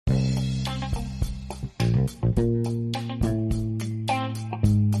Hi,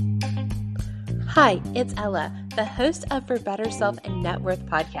 it's Ella, the host of For Better Self and Net Worth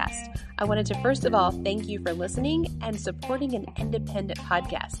podcast. I wanted to first of all thank you for listening and supporting an independent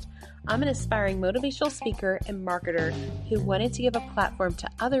podcast. I'm an aspiring motivational speaker and marketer who wanted to give a platform to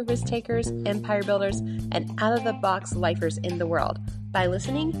other risk takers, empire builders, and out-of-the-box lifers in the world. By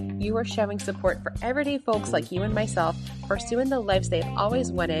listening, you are showing support for everyday folks like you and myself pursuing the lives they've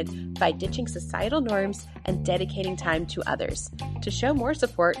always wanted by ditching societal norms and dedicating time to others. To show more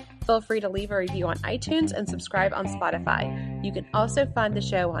support, feel free to leave a review on iTunes and subscribe on Spotify. You can also find the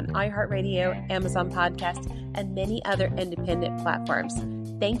show on iHeartRadio, Amazon Podcast, and many other independent platforms.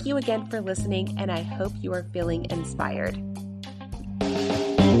 Thank you again for listening, and I hope you are feeling inspired.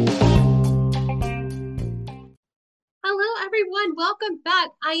 Hello, everyone. Welcome back.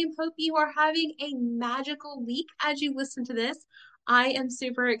 I hope you are having a magical week as you listen to this. I am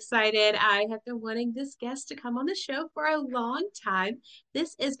super excited. I have been wanting this guest to come on the show for a long time.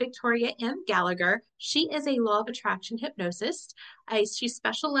 This is Victoria M. Gallagher. She is a law of attraction hypnotist. She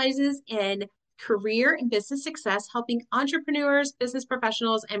specializes in career and business success, helping entrepreneurs, business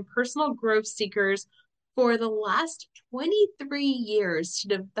professionals, and personal growth seekers for the last 23 years to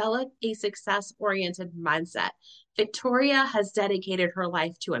develop a success-oriented mindset. Victoria has dedicated her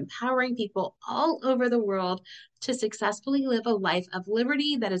life to empowering people all over the world to successfully live a life of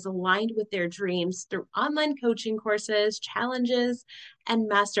liberty that is aligned with their dreams through online coaching courses, challenges, and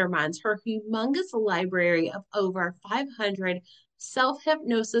masterminds. Her humongous library of over 500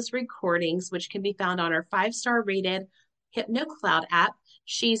 self-hypnosis recordings, which can be found on her 5-star rated HypnoCloud app.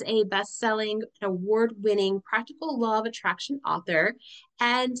 She's a best-selling, award-winning practical law of attraction author.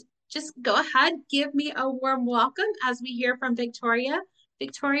 And just go ahead, give me a warm welcome as we hear from Victoria.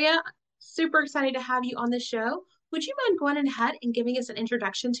 Victoria, super excited to have you on the show. Would you mind going ahead and giving us an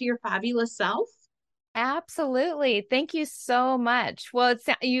introduction to your fabulous self? Absolutely. Thank you so much. Well,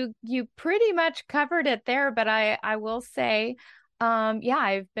 you pretty much covered it there, but I will say,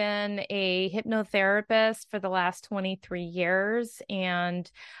 I've been a hypnotherapist for the last 23 years, and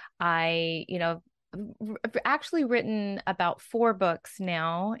I've actually written about 4 books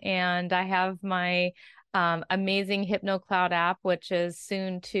now, and I have my amazing HypnoCloud app, which is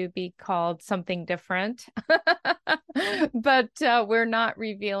soon to be called something different. But we're not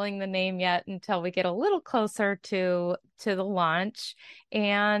revealing the name yet until we get a little closer to the launch.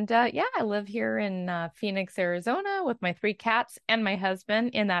 And I live here in Phoenix, Arizona with my 3 cats and my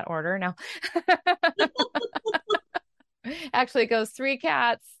husband in that order. Now, actually it goes 3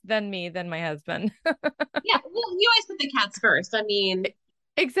 cats, then me, then my husband. Yeah, well, you always put the cats first. I mean,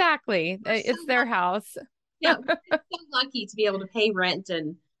 Exactly. It's their house. yeah, we're so lucky to be able to pay rent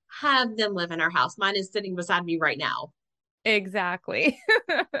and have them live in our house. Mine is sitting beside me right now. Exactly.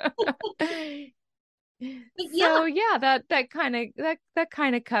 But yeah, So yeah, that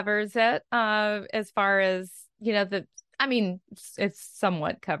kind of covers it. As far as, it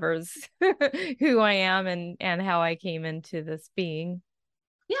somewhat covers who I am and how I came into this being.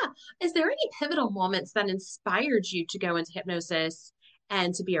 yeah. Is there any pivotal moments that inspired you to go into hypnosis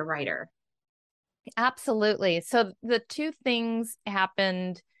and to be a writer? Absolutely. So the 2 things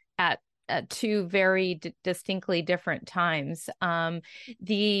happened at 2 very distinctly different times.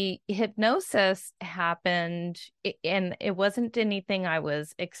 The hypnosis happened, and it wasn't anything I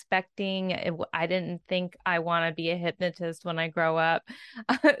was expecting. I didn't think I want to be a hypnotist when I grow up.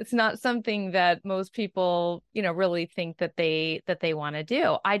 It's not something that most people, really think that they want to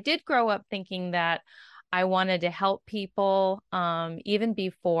do. I did grow up thinking that I wanted to help people, even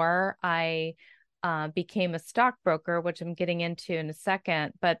before I became a stockbroker, which I'm getting into in a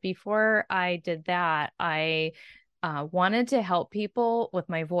second. But before I did that, I wanted to help people with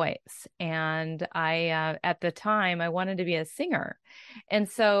my voice. And at the time, I wanted to be a singer. And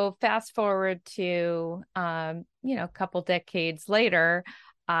so fast forward to, a couple decades later,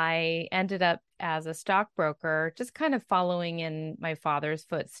 I ended up as a stockbroker, just kind of following in my father's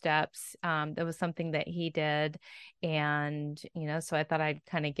footsteps. That was something that he did. And, so I thought I'd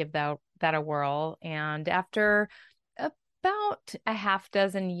kind of give that a whirl. And after about a half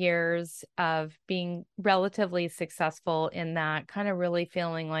dozen years of being relatively successful in that, kind of really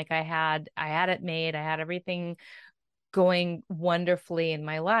feeling like I had it made, I had everything going wonderfully in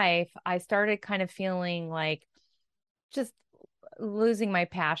my life, I started kind of feeling like just losing my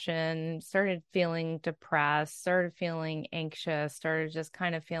passion, started feeling depressed, started feeling anxious, started just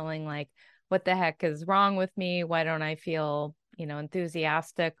kind of feeling like, what the heck is wrong with me? Why don't I feel,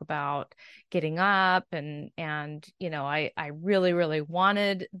 enthusiastic about getting up? And, I really, really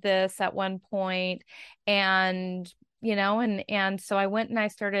wanted this at one point. And and so I went and I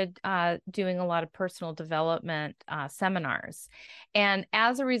started doing a lot of personal development seminars. And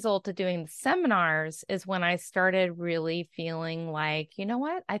as a result of doing the seminars is when I started really feeling like, you know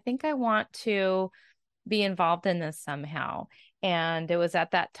what, I think I want to be involved in this somehow. And it was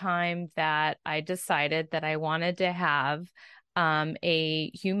at that time that I decided that I wanted to have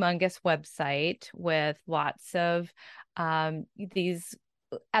a humongous website with lots of these.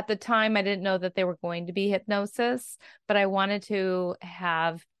 At the time, I didn't know that they were going to be hypnosis, but I wanted to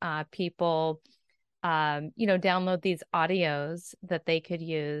have people, download these audios that they could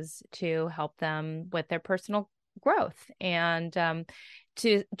use to help them with their personal growth and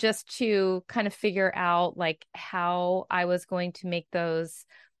to kind of figure out like how I was going to make those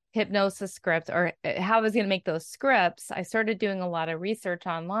hypnosis scripts or how I was going to make those scripts. I started doing a lot of research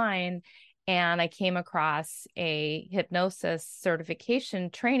online and I came across a hypnosis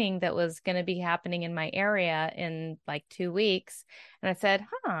certification training that was going to be happening in my area in like 2 weeks. And I said,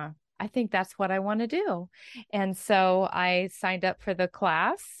 I think that's what I want to do. And so I signed up for the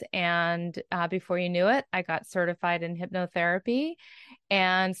class. And before you knew it, I got certified in hypnotherapy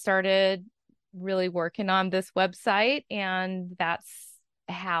and started really working on this website. And that's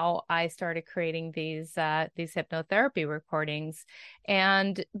how I started creating these hypnotherapy recordings.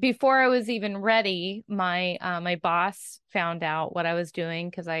 And before I was even ready, my boss found out what I was doing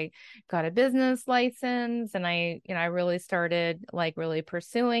because I got a business license and I really started like really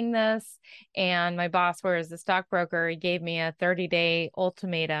pursuing this. And my boss, whereas the stockbroker, he gave me a 30-day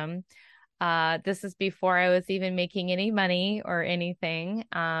ultimatum. This is before I was even making any money or anything.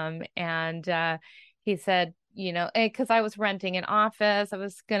 And he said, because I was renting an office, I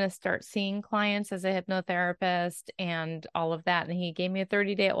was going to start seeing clients as a hypnotherapist and all of that. And he gave me a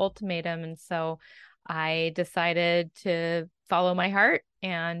 30-day ultimatum. And so I decided to follow my heart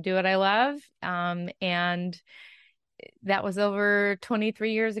and do what I love. And that was over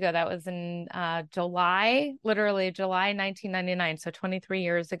 23 years ago. That was in literally July 1999. So 23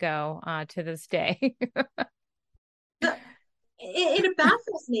 years ago to this day. It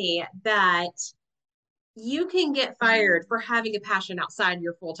baffles me that you can get fired for having a passion outside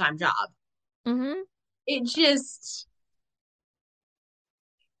your full-time job. Mm-hmm. It just,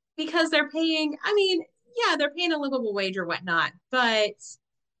 because they're paying, I mean, yeah, they're paying a livable wage or whatnot, but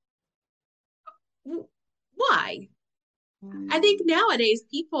why? I think nowadays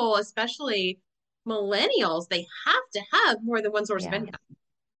people, especially millennials, they have to have more than one source of Yeah. income.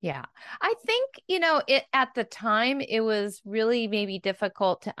 Yeah. I think, it at the time it was really maybe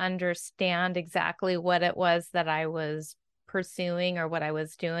difficult to understand exactly what it was that I was pursuing or what I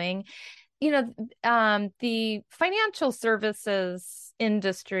was doing. The financial services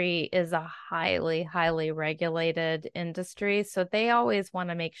industry is a highly, highly regulated industry. So they always want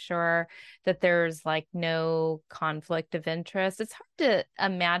to make sure that there's like no conflict of interest. It's hard to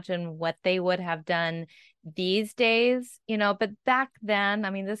imagine what they would have done these days, but back then,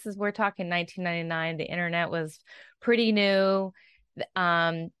 I mean, we're talking 1999, the internet was pretty new.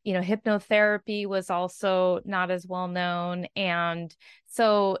 Hypnotherapy was also not as well known. And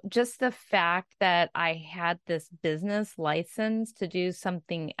so just the fact that I had this business license to do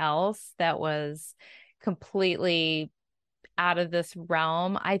something else that was completely out of this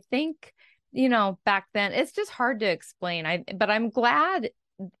realm, I think, back then it's just hard to explain. But I'm glad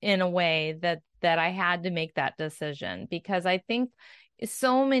in a way that I had to make that decision because I think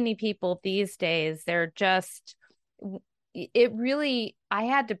so many people these days, they're just I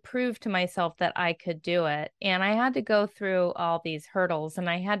had to prove to myself that I could do it. And I had to go through all these hurdles and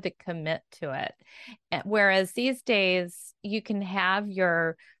I had to commit to it. Whereas these days, you can have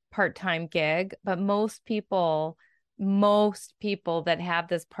your part-time gig, but most people that have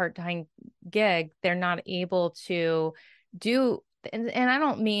this part-time gig, they're not able to do. And I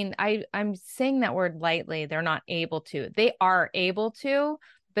don't mean, I'm saying that word lightly. They're not able to. They are able to,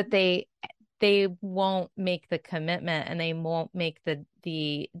 but they won't make the commitment and they won't make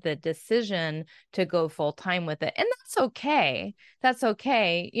the decision to go full time with it. And that's okay. That's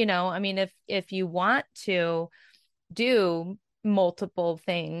okay. I mean, if you want to do multiple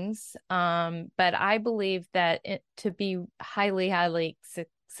things, but I believe that to be highly, highly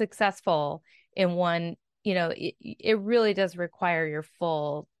successful in one, it really does require your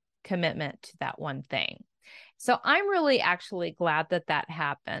full commitment to that one thing. So I'm really actually glad that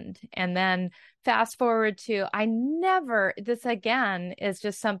happened. And then fast forward to, this again is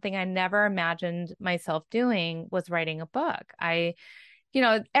just something I never imagined myself doing, was writing a book.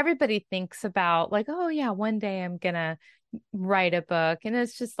 Everybody thinks about like, oh yeah, one day I'm going to write a book. And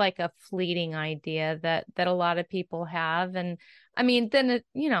it's just like a fleeting idea that a lot of people have. And I mean, then it,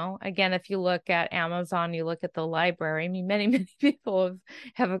 again, if you look at Amazon, you look at the library, I mean, many, many people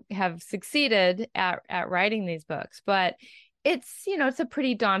have succeeded at writing these books, but it's a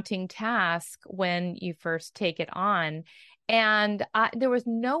pretty daunting task when you first take it on. And there was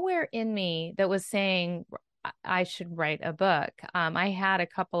nowhere in me that was saying I should write a book. I had a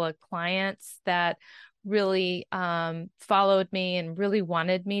couple of clients that really followed me and really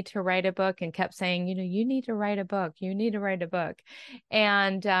wanted me to write a book and kept saying, you need to write a book. You need to write a book.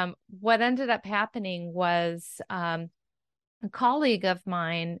 And what ended up happening was a colleague of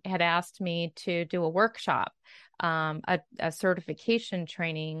mine had asked me to do a workshop, a certification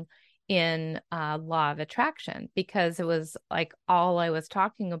training in law of attraction, because it was like all I was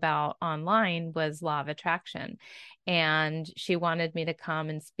talking about online was law of attraction. And she wanted me to come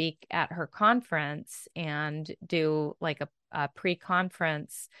and speak at her conference and do like a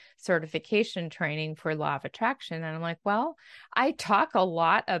pre-conference certification training for law of attraction. And I'm like, well, I talk a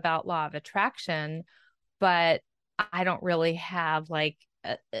lot about law of attraction, but I don't really have like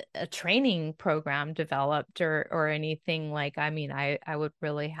a training program developed or anything. Like, I mean, I would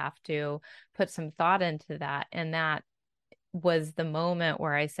really have to put some thought into that. And that was the moment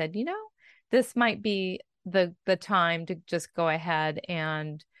where I said, this might be the time to just go ahead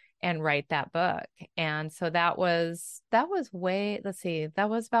and write that book. And so that was let's see, that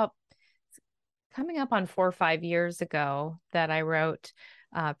was about coming up on 4 or 5 years ago that I wrote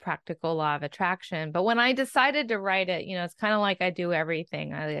Practical Law of Attraction. But when I decided to write it, it's kind of like I do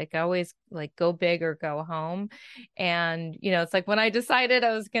everything. I always like go big or go home. And, it's like when I decided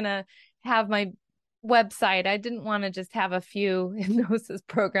I was going to have my website, I didn't want to just have a few hypnosis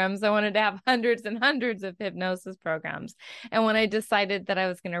programs. I wanted to have hundreds and hundreds of hypnosis programs. And when I decided that I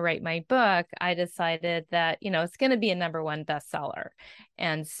was going to write my book, I decided that, it's going to be a #1 bestseller.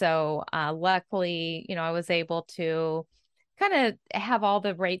 And so luckily, I was able to kind of have all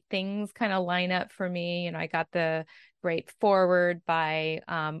the right things kind of line up for me. I got the great foreword by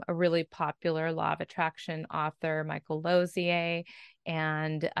a really popular law of attraction author, Michael Lozier.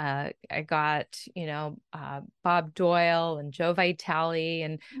 And I got, Bob Doyle and Joe Vitale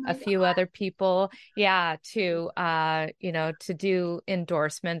and Oh my a few other people, to do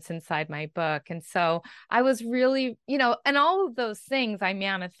endorsements inside my book. And so I was really, and all of those things I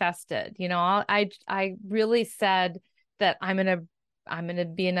manifested. I really said that I'm going to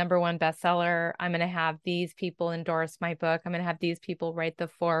be a #1 bestseller. I'm going to have these people endorse my book. I'm going to have these people write the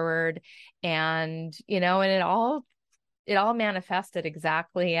foreword. And, and it all manifested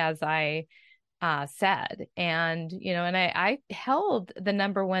exactly as I said. And, and I held the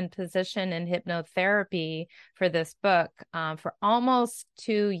 #1 position in hypnotherapy for this book for almost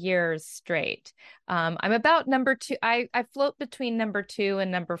 2 years straight. I'm about #2. I float between #2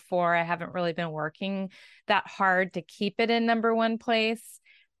 and #4. I haven't really been working that hard to keep it in #1 place.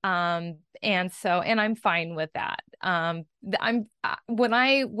 And I'm fine with that. When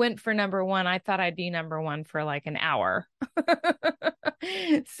I went for #1, I thought I'd be #1 for like an hour.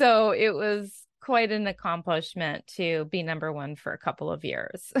 So it was quite an accomplishment to be #1 for a couple of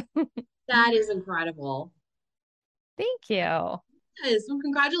years. That is incredible. Thank you. Yes, well,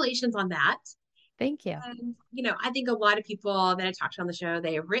 congratulations on that. Thank you. And, I think a lot of people that I talked to on the show,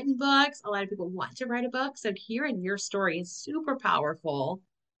 they have written books. A lot of people want to write a book. So hearing your story is super powerful.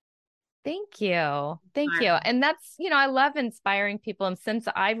 Thank you. Thank you. Inspiring. And that's, I love inspiring people. And since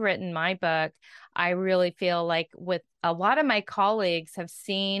I've written my book, I really feel like with a lot of my colleagues have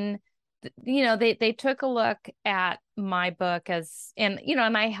seen, they took a look at my book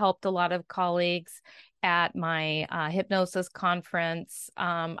and I helped a lot of colleagues at my hypnosis conference.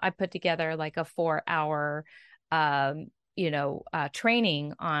 I put together like a 4-hour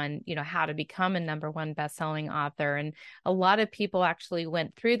training on, how to become a #1 bestselling author. And a lot of people actually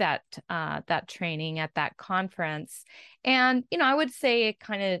went through that training at that conference. And, I would say it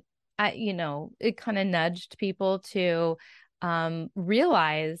kind of, it kind of nudged people to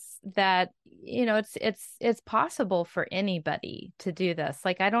realize that, it's possible for anybody to do this.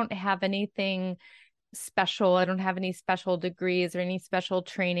 Like, I don't have anything special. I don't have any special degrees or any special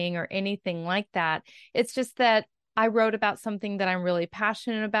training or anything like that. It's just that I wrote about something that I'm really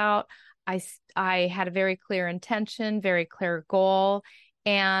passionate about. I had a very clear intention, very clear goal,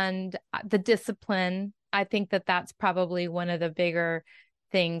 and the discipline. I think that that's probably one of the bigger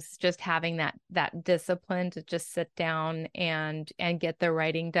things, just having that discipline to just sit down and get the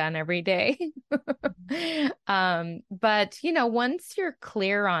writing done every day. But once you're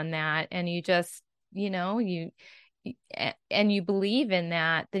clear on that and you just, you and you believe in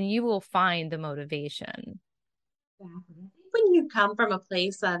that, then you will find the motivation. when you come from a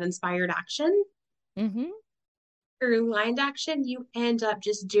place of inspired action Mm-hmm. or aligned action, you end up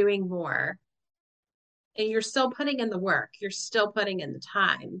just doing more. And you're still putting in the work. You're still putting in the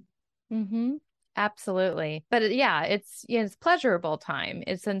time. Mm-hmm. Absolutely. But yeah, it's pleasurable time.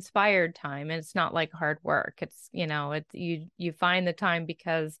 It's inspired time. It's not like hard work. It's, it's you find the time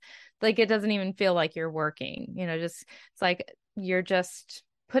because like it doesn't even feel like you're working. Just it's like you're just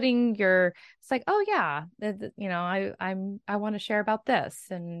putting your it's like, oh yeah, I want to share about this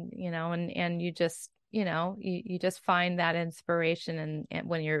and you just you just find that inspiration and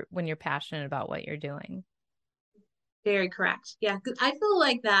when you're passionate about what you're doing. Very correct. Yeah, 'cause I feel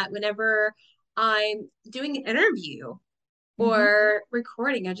like that whenever I'm doing an interview Mm-hmm. or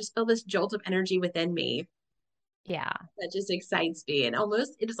recording, I just feel this jolt of energy within me Yeah, that just excites me and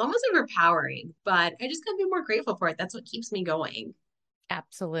it is almost overpowering, but I just gotta be more grateful for it. That's what keeps me going.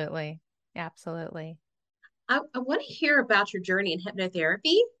 absolutely. Absolutely. I want to hear about your journey in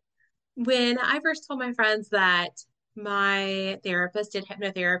hypnotherapy. When I first told my friends that my therapist did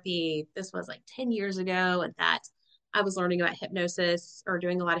hypnotherapy, this was like 10 years ago, and that I was learning about hypnosis or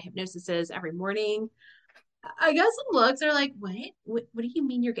doing a lot of hypnosises every morning. I guess the looks are like, what do you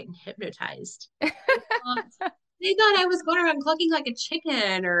mean you're getting hypnotized? They thought, they thought I was going around clucking like a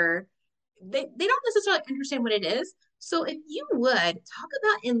chicken, or they don't necessarily understand what it is. So if you would talk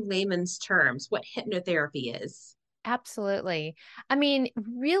about in layman's terms what hypnotherapy is. Absolutely. I mean,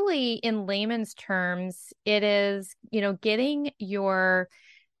 really, in layman's terms, it is, getting your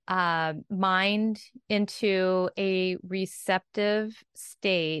mind into a receptive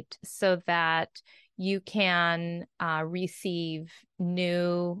state so that you can receive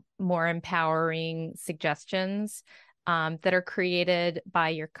new, more empowering suggestions that are created by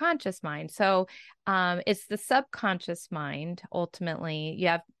your conscious mind. So it's the subconscious mind. Ultimately, you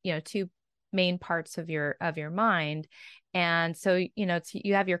have two main parts of your mind, and so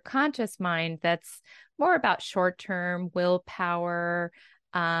you have your conscious mind that's more about short term willpower,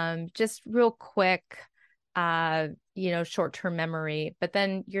 just real quick, short-term memory. But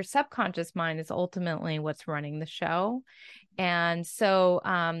then your subconscious mind is ultimately what's running the show. And so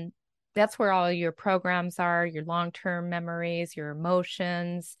that's where all your programs are, your long-term memories, your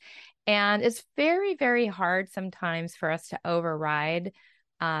emotions. And it's very, very hard sometimes for us to override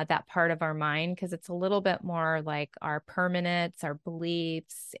that part of our mind because it's a little bit more like our permanence, our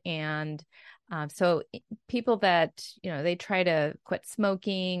beliefs, and so people that, they try to quit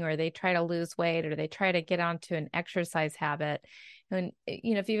smoking or they try to lose weight or they try to get onto an exercise habit. And,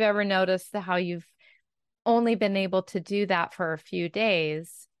 if you've ever noticed how you've only been able to do that for a few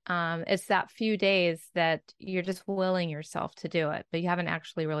days, it's that few days that you're just willing yourself to do it, but you haven't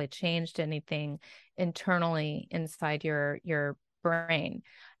actually really changed anything internally inside your brain.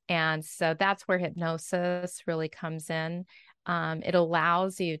 And so that's where hypnosis really comes in. It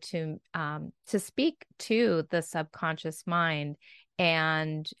allows you to speak to the subconscious mind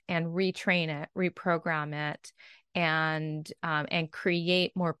and retrain it, reprogram it, and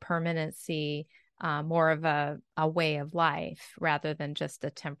create more permanency, more of a way of life rather than just a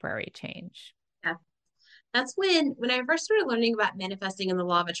temporary change. Yeah. That's when I first started learning about manifesting and the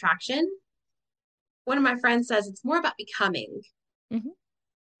law of attraction. One of my friends says it's more about becoming Mm-hmm.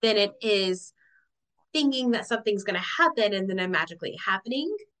 than it is thinking that something's going to happen and then it magically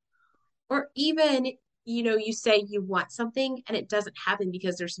happening. Or even, you say you want something and it doesn't happen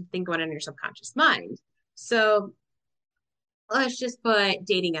because there's something going on in your subconscious mind. So let's just put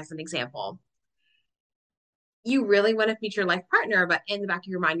dating as an example. You really want to meet your life partner, but in the back of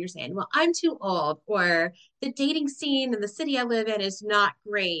your mind, you're saying, well, I'm too old, or the dating scene in the city I live in is not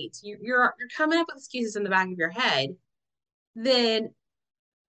great. You're coming up with excuses in the back of your head. Then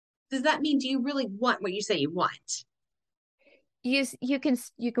does that mean do you really want what you say you want? You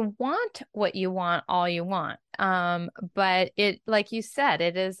can want what you want all you want, but it, like you said,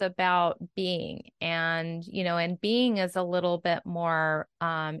 it is about being, and being is a little bit more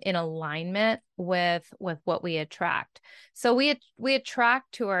in alignment with what we attract. So we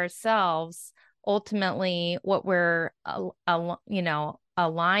attract to ourselves ultimately what we're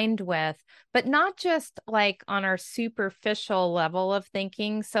aligned with, but not just like on our superficial level of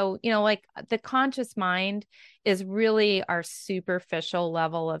thinking. So like the conscious mind is really our superficial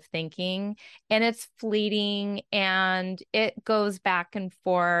level of thinking, and it's fleeting and it goes back and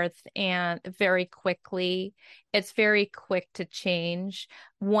forth and very quickly. It's very quick to change.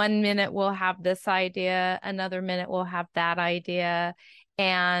 One minute we'll have this idea, another minute we'll have that idea.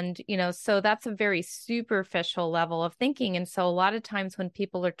 And, so that's a very superficial level of thinking. And so a lot of times when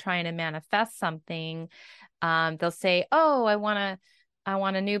people are trying to manifest something, they'll say, oh, I want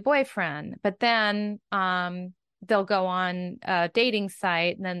a new boyfriend. But then they'll go on a dating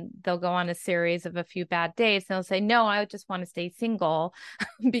site and then they'll go on a series of a few bad dates and they'll say, no, I just want to stay single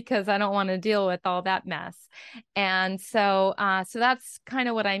because I don't want to deal with all that mess. And so that's kind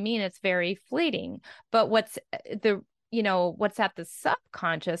of what I mean. It's very fleeting. But what's at the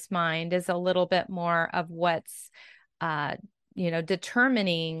subconscious mind is a little bit more of what's, uh,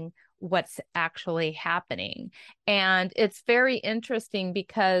 determining what's actually happening. And it's very interesting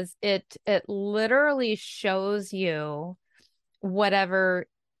because it literally shows you whatever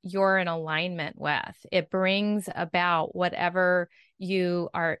you're in alignment with. It brings about whatever you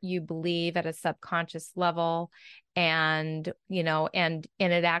believe at a subconscious level. And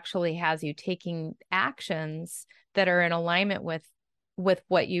it actually has you taking actions that are in alignment with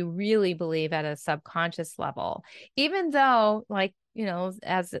what you really believe at a subconscious level. Even though, like,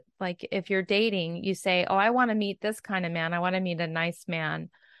 as like if you're dating, you say, oh, I want to meet this kind of man. I want to meet a nice man.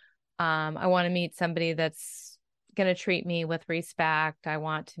 I want to meet somebody that's going to treat me with respect. I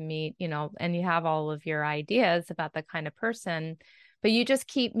want to meet, and you have all of your ideas about the kind of person, but you just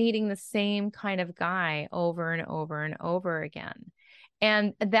keep meeting the same kind of guy over and over and over again.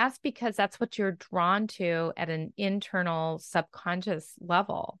 And that's because that's what you're drawn to at an internal subconscious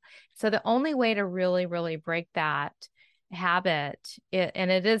level. So the only way to really, really break that habit,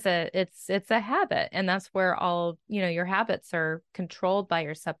 it's a habit, and that's where all, your habits are controlled by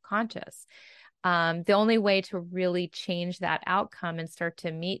your subconscious. The only way to really change that outcome and start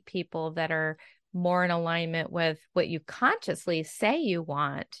to meet people that are more in alignment with what you consciously say you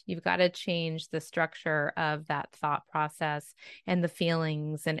want, you've got to change the structure of that thought process and the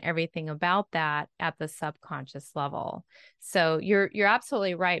feelings and everything about that at the subconscious level. So you're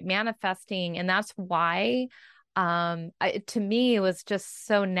absolutely right. Manifesting, and that's why to me it was just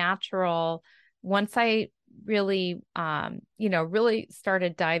so natural once I really really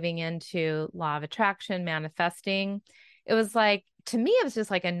started diving into law of attraction, manifesting. It was like, to me, it was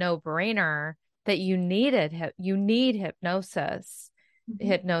just like a no-brainer that you need hypnosis,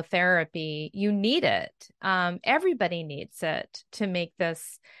 hypnotherapy. You need it. Everybody needs it to make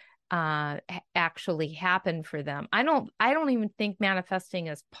this actually happen for them. I don't even think manifesting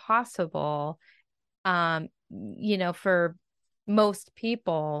is possible, for most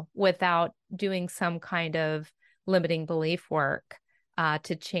people without doing some kind of limiting belief work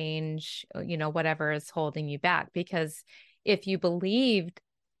to change, whatever is holding you back. Because if you believed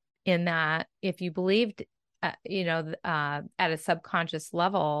in that, if you believed, at a subconscious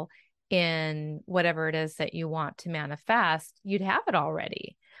level in whatever it is that you want to manifest, you'd have it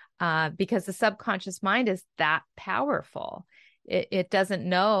already. Because the subconscious mind is that powerful. It doesn't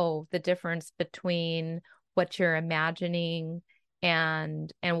know the difference between what you're imagining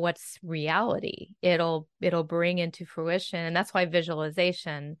and what's reality. It'll bring into fruition. And that's why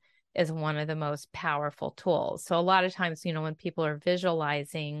visualization is one of the most powerful tools. So a lot of times, when people are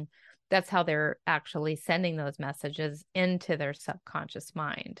visualizing, that's how they're actually sending those messages into their subconscious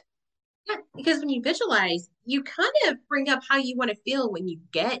mind. Yeah, because when you visualize, you kind of bring up how you want to feel when you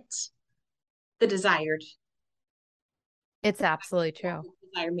get the It's absolutely true.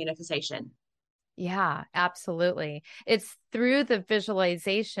 desired manifestation. Yeah, absolutely. It's through the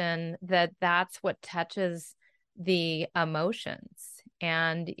visualization that's what touches the emotions.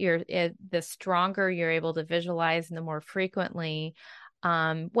 And the stronger you're able to visualize and the more frequently,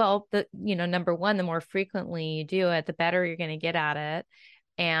 number one, the more frequently you do it, the better you're going to get at it.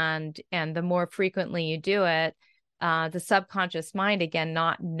 And the more frequently you do it, the subconscious mind, again,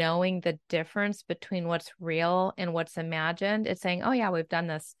 not knowing the difference between what's real and what's imagined, it's saying, oh yeah, we've done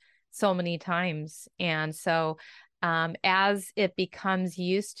this so many times. And so as it becomes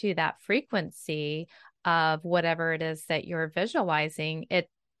used to that frequency of whatever it is that you're visualizing, it,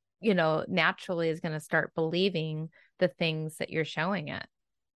 naturally is going to start believing the things that you're showing it.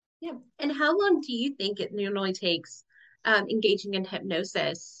 Yeah. And how long do you think it normally takes engaging in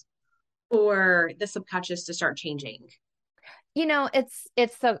hypnosis for the subconscious to start changing?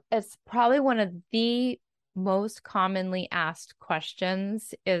 It's probably one of the most commonly asked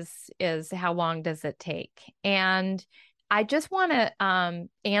questions is how long does it take? And I just want to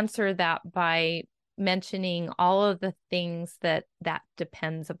answer that by mentioning all of the things that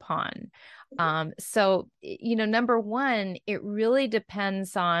depends upon. So, number one, it really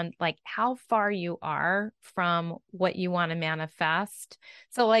depends on like how far you are from what you want to manifest.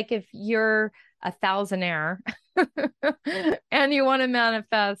 So like if you're a thousandaire and you want to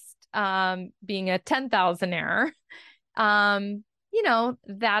manifest being a 10,000aire,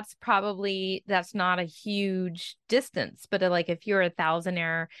 that's not a huge distance. But like if you're a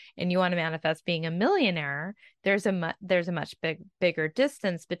thousandaire and you want to manifest being a millionaire, there's a much bigger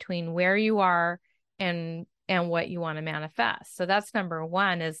distance between where you are and and what you want to manifest. So that's number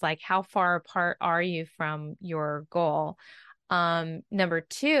one, is like, how far apart are you from your goal? Number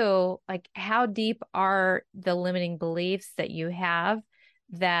two, like, how deep are the limiting beliefs that you have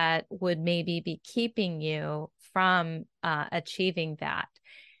that would maybe be keeping you from achieving that?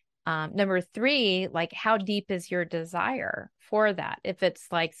 Number three, like, how deep is your desire for that? If it's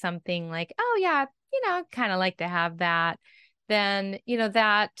like something like, oh yeah, kind of like to have that, then,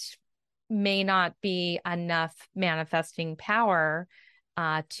 that may not be enough manifesting power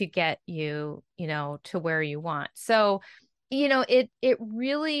to get you, to where you want. So, it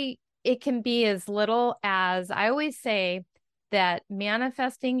really, it can be as little as, I always say that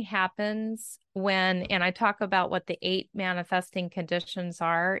manifesting happens when, and I talk about what the 8 manifesting conditions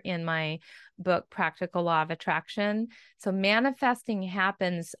are in my book, Practical Law of Attraction. So manifesting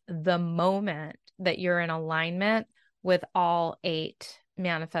happens the moment that you're in alignment with all 8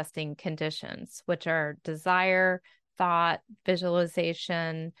 manifesting conditions, which are desire, thought,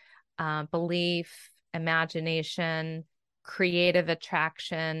 visualization, belief, imagination, creative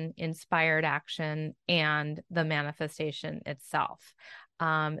attraction, inspired action, and the manifestation itself.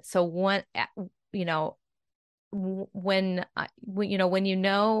 So when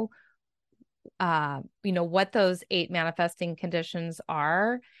what those 8 manifesting conditions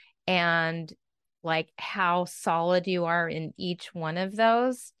are, and like how solid you are in each one of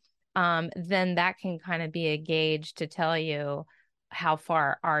those, then that can kind of be a gauge to tell you how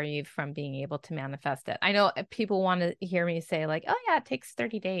far are you from being able to manifest it. I know people want to hear me say like, oh yeah, it takes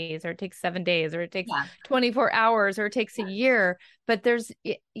 30 days, or it takes 7 days, or it takes 24 hours, or it takes a year. But there's,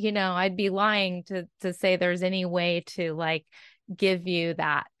 I'd be lying to say there's any way to like give you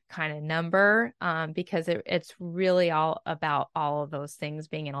that kind of number, because it's really all about all of those things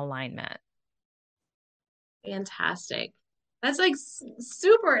being in alignment. Fantastic. That's like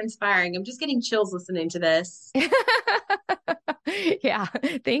super inspiring. I'm just getting chills listening to this. Yeah,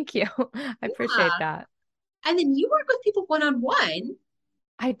 thank you. I appreciate Yeah. that. And then you work with people one on one.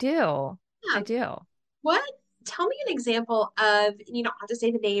 I do. Yeah. I do. What? Tell me an example of, you don't have to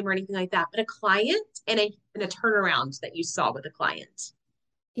say the name or anything like that, but a client and a turnaround that you saw with a client.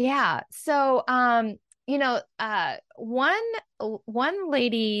 Yeah. So, one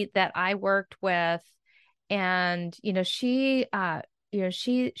lady that I worked with, and she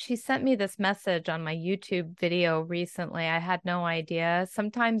sent me this message on my YouTube video recently. I had no idea.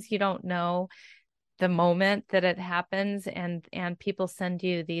 Sometimes you don't know the moment that it happens, and people send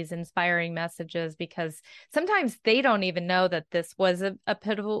you these inspiring messages because sometimes they don't even know that this was a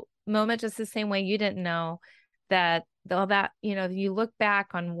pivotal moment, just the same way you didn't know that all that, you look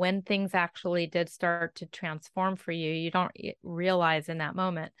back on when things actually did start to transform for you, you don't realize in that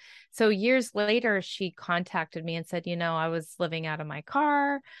moment. So years later, she contacted me and said, I was living out of my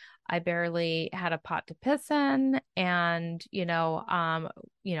car. I barely had a pot to piss in. And, I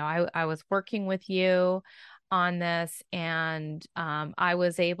was working with you on this, and I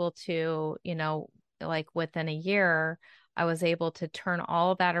was able to, like within a year, I was able to turn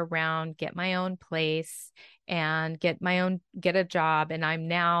all of that around, get my own place, and get a job. And I'm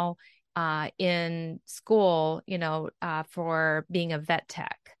now in school, for being a vet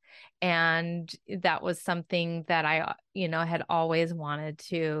tech. And that was something that I, had always wanted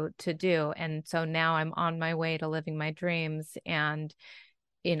to do. And so now I'm on my way to living my dreams, and,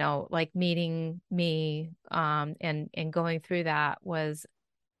 like meeting me, and going through that was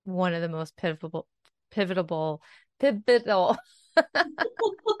one of the most pivotal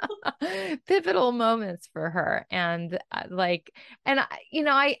pivotal moments for her. And I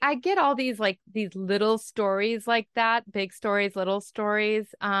get all these like these little stories like that, big stories, little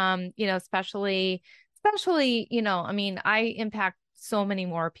stories, especially, I mean, I impact so many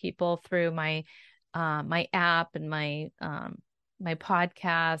more people through my app and my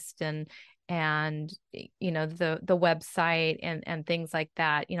podcast, and the website, and things like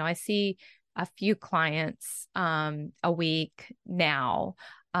that. I see a few clients a week now.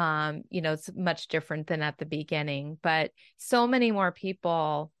 It's much different than at the beginning, but so many more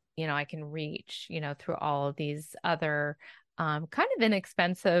people, I can reach, through all of these other kind of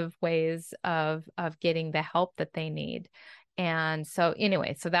inexpensive ways of getting the help that they need. And so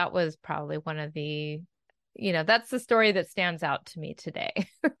anyway, so that was probably one of the, that's the story that stands out to me today.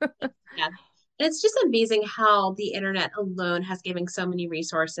 Yeah. And it's just amazing how the internet alone has given so many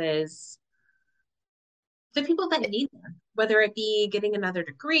resources to people that need them, whether it be getting another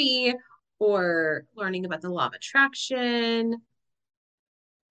degree or learning about the law of attraction.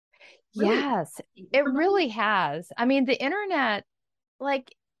 Really, Yes, it really has. I mean, the internet,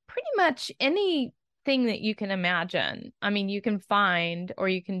 like pretty much anything that you can imagine, I mean, you can find or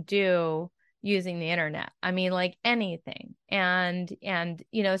you can do using the internet. I mean, like anything. And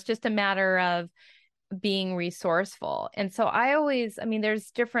it's just a matter of being resourceful. And so I mean,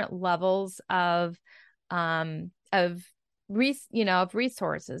 there's different levels of of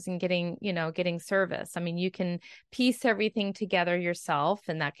resources and getting service. I mean, you can piece everything together yourself,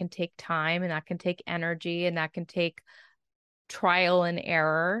 and that can take time, and that can take energy, and that can take trial and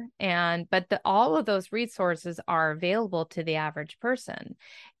error. All of those resources are available to the average person.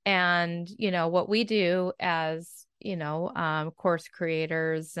 And what we do as course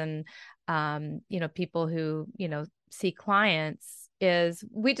creators and people who see clients is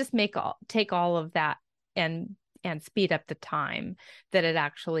we just take all of that and speed up the time that it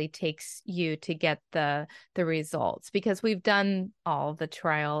actually takes you to get the results, because we've done all the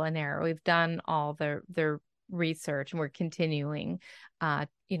trial and error, we've done all the research, and we're continuing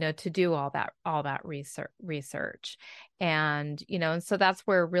to do all that research. And so that's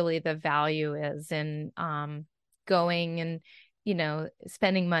where really the value is in going and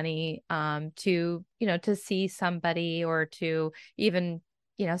spending money to see somebody, or to even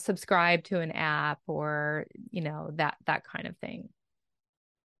subscribe to an app, or that kind of thing.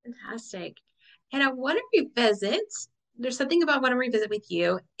 Fantastic. And I want to revisit, there's something about I want to revisit with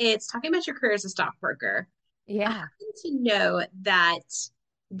you. It's talking about your career as a stockbroker. I Yeah. happen to know that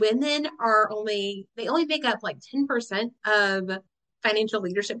women they only make up like 10% of financial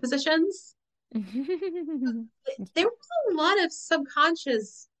leadership positions. There was a lot of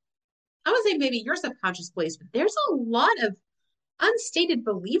subconscious, I would say maybe your subconscious beliefs, but there's a lot of unstated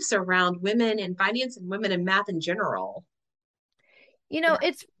beliefs around women in finance and women in math in general.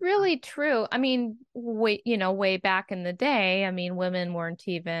 It's really true. I mean, way back in the day, I mean, women weren't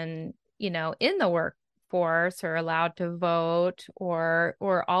even, in the workforce or allowed to vote, or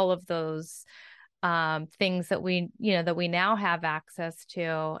all of those things that we now have access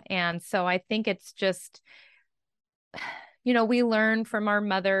to. And so I think it's just, we learn from our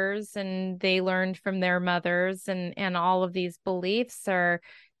mothers, and they learned from their mothers, and all of these beliefs are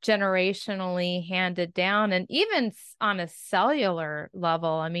generationally handed down. And even on a cellular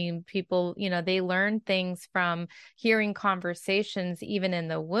level, I mean, people, they learn things from hearing conversations even in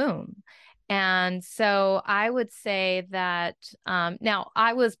the womb. And so I would say that now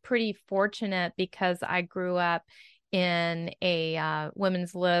I was pretty fortunate because I grew up in a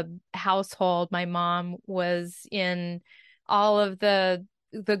women's lib household. My mom was in all of the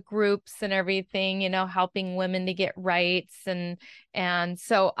groups and everything, helping women to get rights. And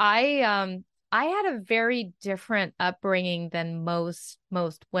so I had a very different upbringing than most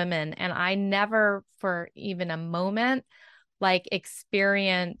women. And I never for even a moment like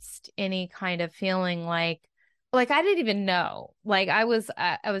experienced any kind of feeling like I didn't even know. Like I was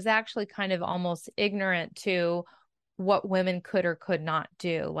actually kind of almost ignorant to what women could or could not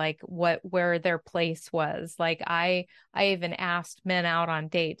do, like where their place was. Like I even asked men out on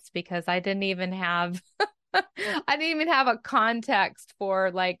dates because I didn't even have I didn't even have a context for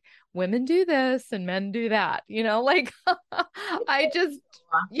like women do this and men do that, like I just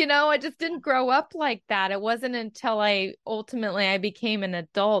didn't grow up like that. It wasn't until I became an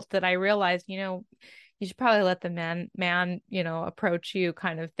adult that I realized, you should probably let the man, approach you,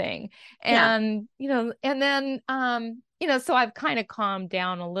 kind of thing. Yeah. And then so I've kind of calmed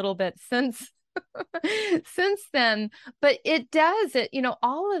down a little bit since since then. But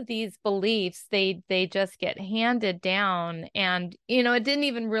all of these beliefs, they just get handed down. And it didn't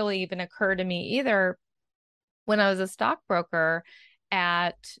even really even occur to me either when I was a stockbroker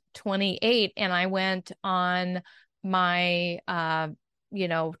at 28, and I went on my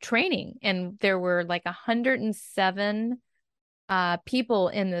training, and there were like 107 people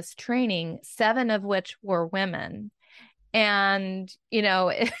in this training, 7 of which were women. And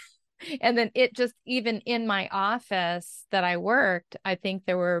and then it just, even in my office that I worked, I think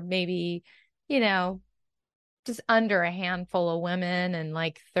there were maybe just under a handful of women and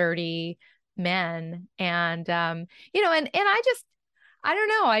like 30 men. And and I don't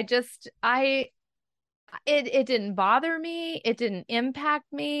know, it didn't bother me. It didn't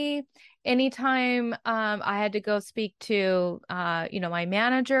impact me. Anytime I had to go speak to my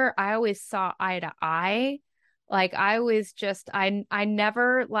manager, I always saw eye to eye. Like I always just I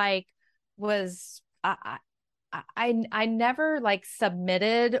never like was I never like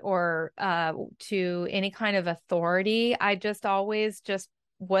submitted or to any kind of authority. I just always just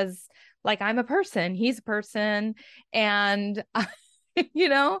was like, I'm a person, he's a person. And you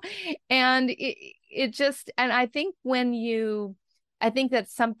know and it just, and I think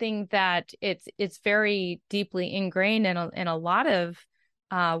that's something that it's very deeply ingrained in a lot of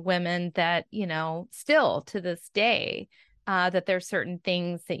women, that still to this day, that there's certain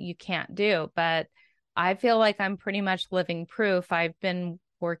things that you can't do. But I feel like I'm pretty much living proof. I've been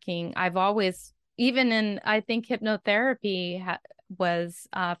working, I've always, even in, I think hypnotherapy was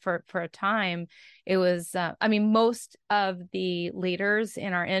for a time, it was, I mean, most of the leaders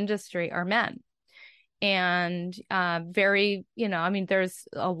in our industry are men. And very, I mean, there's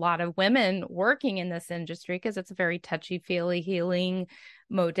a lot of women working in this industry because it's a very touchy-feely healing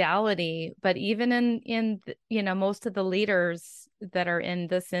modality. But even most of the leaders that are in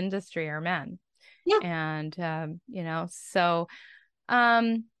this industry are men. Yeah. And so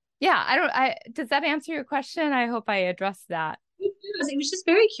yeah, does that answer your question? I hope I addressed that. It was just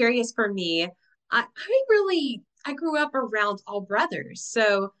very curious for me. I grew up around all brothers.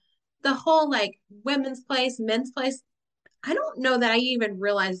 So the whole like women's place, men's place, I don't know that I even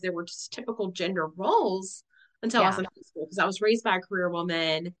realized there were just typical gender roles until I was Yeah. in high school because I was raised by a career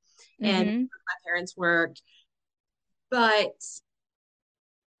woman and Mm-hmm. my parents worked. But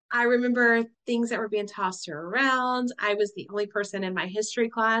I remember things that were being tossed around. I was the only person in my history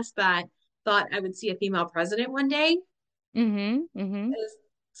class that thought I would see a female president one day. Mm-hmm. Mm-hmm.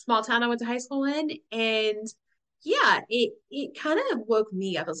 Small town I went to high school in. And yeah, it kind of woke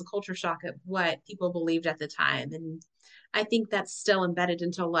me up as a culture shock of what people believed at the time. And I think that's still embedded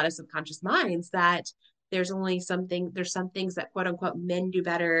into a lot of subconscious minds that there's some things that quote unquote men do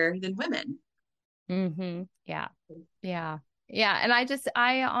better than women. Mm-hmm. Yeah. Yeah. Yeah. And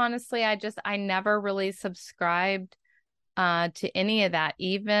I honestly, I never really subscribed to any of that,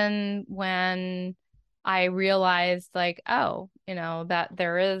 even when I realized like, oh, that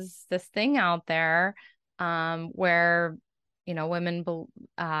there is this thing out there where, women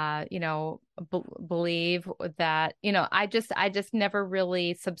believe that, I just never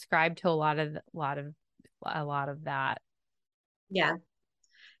really subscribed to a lot of that. Yeah.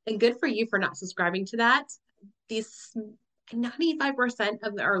 And good for you for not subscribing to that. These 95%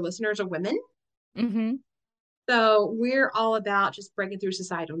 of our listeners are women. Mm-hmm. So we're all about just breaking through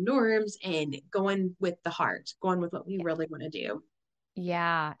societal norms and going with the heart, going with what we really want to do.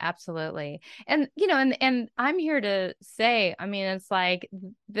 Yeah, absolutely. And and I'm here to say, I mean, it's like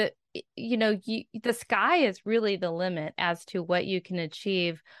the sky is really the limit as to what you can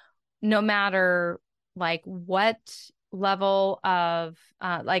achieve, no matter like what level of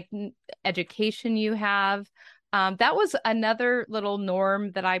education you have. That was another little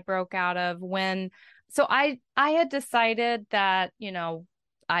norm that I broke out of so I had decided that,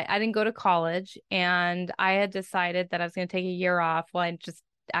 I didn't go to college, and I had decided that I was going to take a year off. Well, I just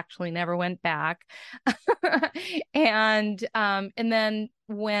actually never went back. And then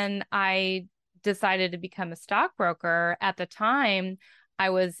when I decided to become a stockbroker, at the time I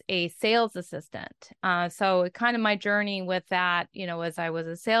was a sales assistant. So kind of my journey with that, was I was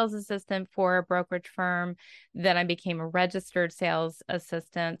a sales assistant for a brokerage firm. Then I became a registered sales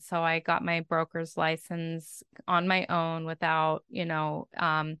assistant. So I got my broker's license on my own without,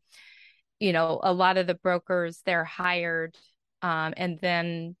 a lot of the brokers, they're hired, and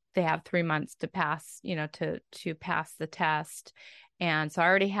then they have 3 months to pass, to pass the test. And so I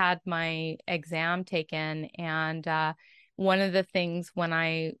already had my exam taken. And one of the things when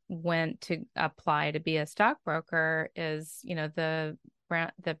I went to apply to be a stockbroker is, the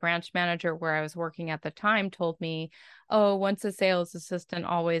branch manager where I was working at the time told me, oh, once a sales assistant,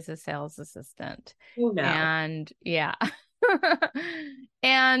 always a sales assistant. Oh no. And yeah.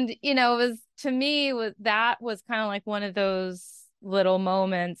 And it was, to me, that was kind of like one of those little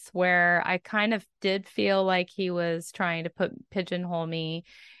moments where I kind of did feel like he was trying to pigeonhole me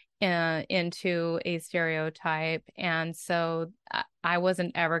into a stereotype. And so I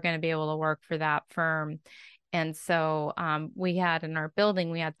wasn't ever going to be able to work for that firm. And so we had in our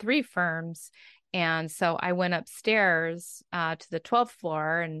building, we had 3 firms. And so I went upstairs to the 12th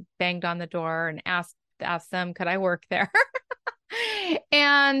floor and banged on the door and asked them, could I work there?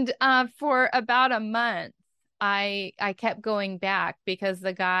 And for about a month, I kept going back because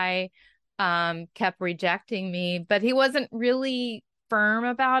the guy kept rejecting me, but he wasn't really firm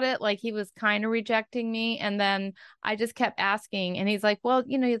about it. Like, he was kind of rejecting me. And then I just kept asking, and he's like, well,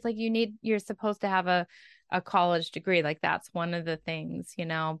 he's like, you're supposed to have a college degree. Like, that's one of the things,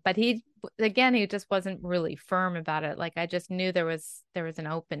 but he just wasn't really firm about it. Like, I just knew there was an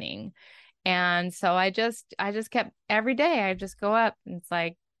opening. And so I just kept, every day I just go up and it's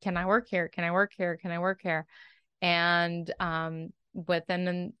like, can I work here? Can I work here? Can I work here? And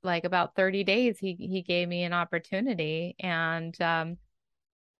within like about 30 days, he gave me an opportunity. And and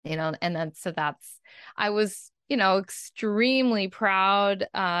then so I was, extremely proud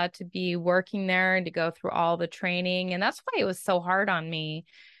to be working there and to go through all the training. And that's why it was so hard on me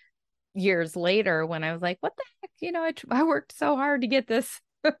years later when I was like, what the heck? I worked so hard to get this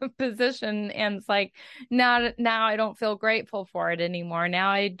position, and it's like now I don't feel grateful for it anymore. Now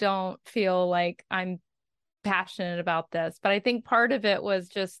I don't feel like I'm passionate about this. But I think part of it was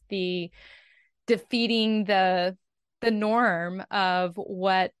just the defeating the norm of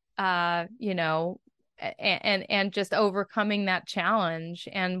what and just overcoming that challenge.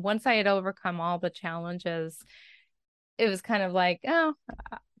 And once I had overcome all the challenges, it was kind of like, oh,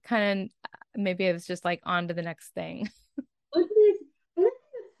 kind of maybe it was just like on to the next thing. Which is, and I think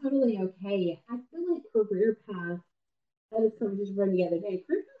that's totally okay. I feel like career paths, I had this conversation run the other day.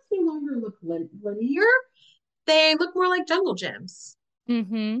 Career paths no longer look linear. They look more like jungle gyms.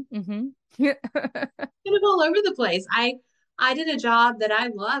 Mm-hmm. Mm-hmm. Kind of all over the place. I did a job that I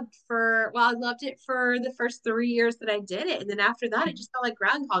loved for, well, I loved it for the first 3 years that I did it. And then after that, it just felt like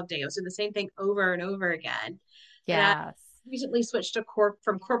Groundhog Day. I was doing the same thing over and over again. And I Yes. recently switched to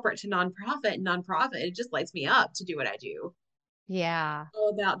from corporate to nonprofit, and nonprofit, it just lights me up to do what I do. Yeah. All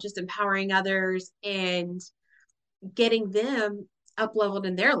about just empowering others and getting them up leveled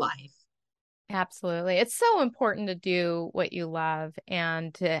in their life. Absolutely. It's so important to do what you love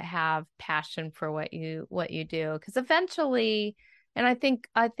and to have passion for what you do, because eventually, and I think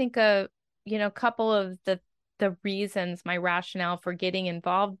a couple of the reasons, my rationale for getting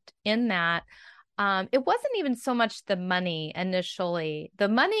involved in that, it wasn't even so much the money initially. The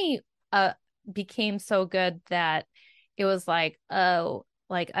money became so good that it was like, oh,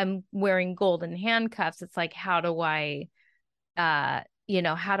 like I'm wearing golden handcuffs. It's like, how do I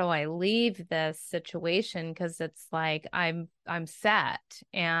leave this situation? Because it's like I'm set.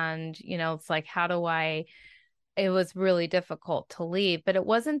 And it's like, how do I it was really difficult to leave, but it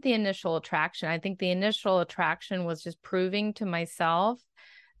wasn't the initial attraction. I think the initial attraction was just proving to myself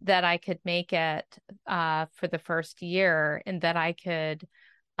that I could make it for the first year, and that I could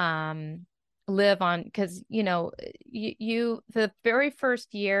live on, because the very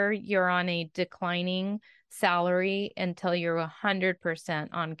first year you're on a declining salary until you're 100%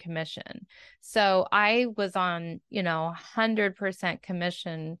 on commission. So I was on 100%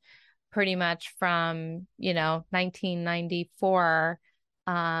 commission pretty much from 1994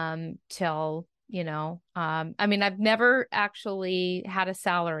 till I mean, I've never actually had a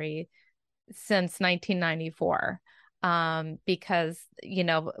salary since 1994, because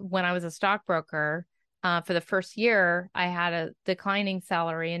when I was a stockbroker, for the first year I had a declining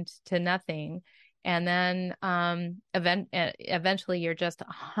salary into nothing, and then eventually you're just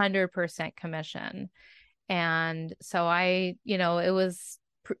 100% commission. And so it was,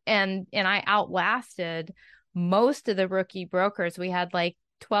 and I outlasted most of the rookie brokers. We had like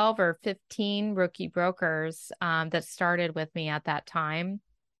 12 or 15 rookie brokers that started with me at that time.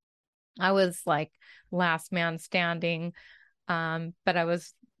 I was like last man standing, but I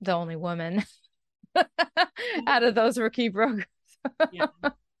was the only woman out of those rookie brokers. Yeah,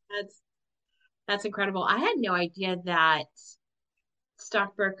 that's that's incredible. I had no idea that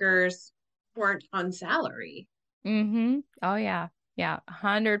stockbrokers weren't on salary. Mm-hmm. Oh yeah. Yeah.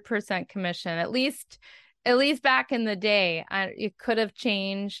 100% commission. At least back in the day. It could have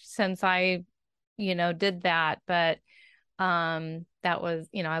changed since I, did that, but that was,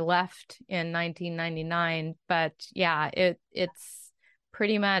 I left in 1999, but yeah, it's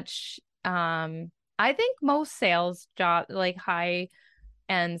pretty much I think most sales job, like high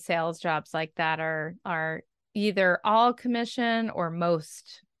end sales jobs like that, are either all commission or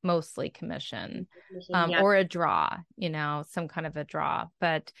mostly commission, Yeah. or a draw, some kind of a draw.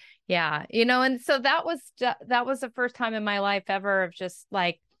 But yeah, and so that was the first time in my life ever of just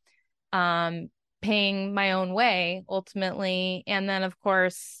like um paying my own way ultimately. And then of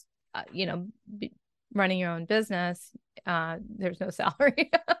course, running your own business, there's no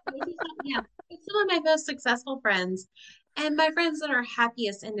salary. Yeah. Some of my most successful friends and my friends that are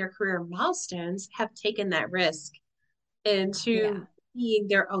happiest in their career milestones have taken that risk Yeah. into being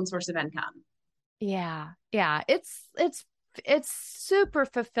their own source of income. Yeah. Yeah. It's super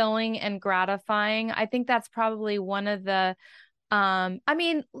fulfilling and gratifying. I think that's probably one of the I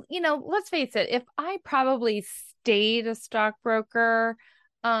mean, let's face it, if I probably stayed a stockbroker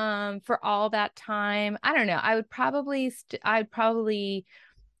for all that time, I don't know, I'd probably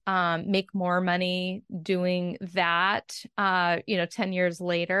make more money doing that 10 years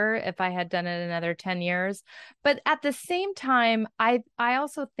later, if I had done it another 10 years. But at the same time, I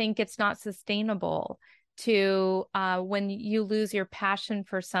also think it's not sustainable to when you lose your passion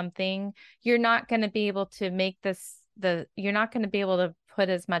for something, you're not going to be able to make you're not going to be able to put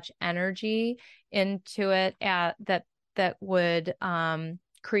as much energy into it that would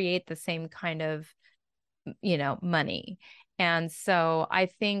create the same kind of money. And so I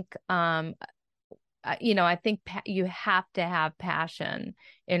think, I think you have to have passion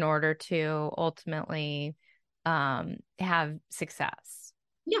in order to ultimately have success.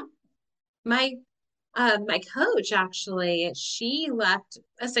 Yeah. My coach, actually, she left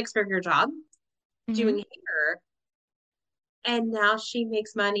a 6-figure job doing hair, and now she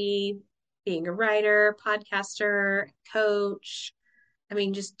makes money being a writer, podcaster, coach. I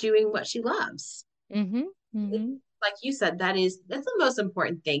mean, just doing what she loves. Like you said, that's the most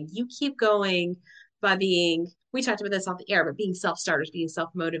important thing. You keep going by we talked about this off the air, but being self-starters, being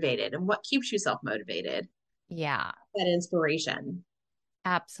self-motivated. And what keeps you self-motivated? Yeah. That inspiration.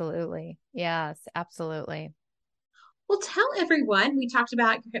 Absolutely. Yes, absolutely. Well, tell everyone, we talked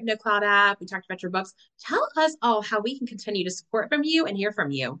about your HypnoCloud app, we talked about your books. Tell us all how we can continue to support from you and hear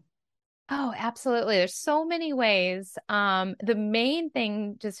from you. Oh, absolutely. There's so many ways. The main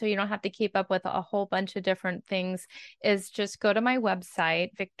thing, just so you don't have to keep up with a whole bunch of different things, is just go to my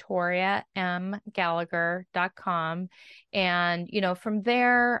website, victoriamgallagher.com. And, from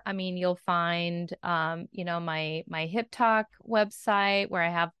there, I mean, you'll find, my Hip Talk website where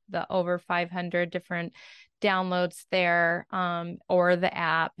I have the over 500 different downloads there, or the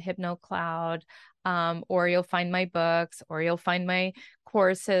app, HypnoCloud. Or you'll find my books, or you'll find my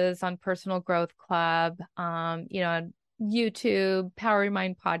courses on Personal Growth Club, YouTube, Power Your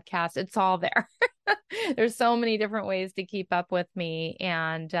Mind podcast. It's all there. There's so many different ways to keep up with me.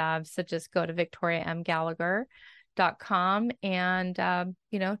 And so just go to victoriamgallagher.com and,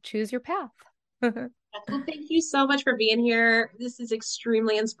 choose your path. Well, thank you so much for being here. This is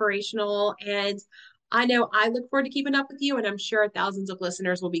extremely inspirational. And I know I look forward to keeping up with you, and I'm sure thousands of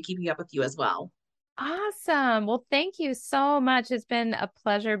listeners will be keeping up with you as well. Awesome. Well, thank you so much. It's been a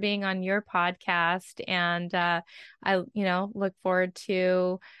pleasure being on your podcast. And I, look forward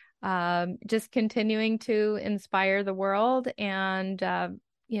to just continuing to inspire the world. And, thank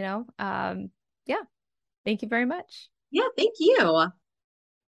you very much. Yeah, thank you.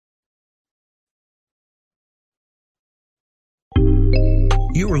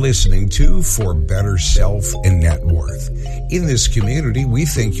 You are listening to For Better Self and Net Worth. In this community, we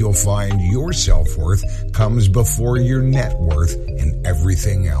think you'll find your self-worth comes before your net worth and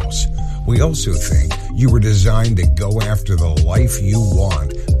everything else. We also think you were designed to go after the life you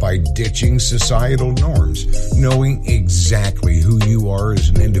want by ditching societal norms, knowing exactly who you are as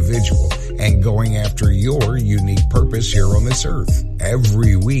an individual, and going after your unique purpose here on this earth.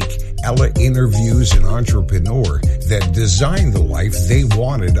 Every week, Ella interviews an entrepreneur that designed the life they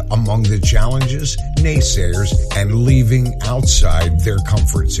wanted among the challenges, naysayers, and leaving outside their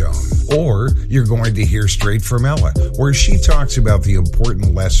comfort zone. Or you're going to hear straight from Ella, where she talks about the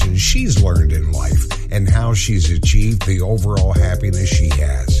important lessons she's learned in life and how she's achieved the overall happiness she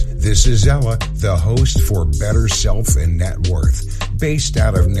has. This is Ella, the host for Better Self and Net Worth. Based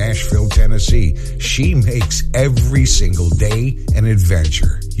out of Nashville, Tennessee, she makes every single day an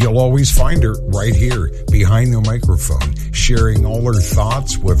adventure. You'll always find her right here behind the microphone, sharing all her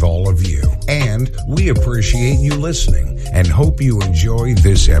thoughts with all of you. And we appreciate you listening and hope you enjoy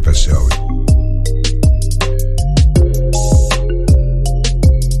this episode.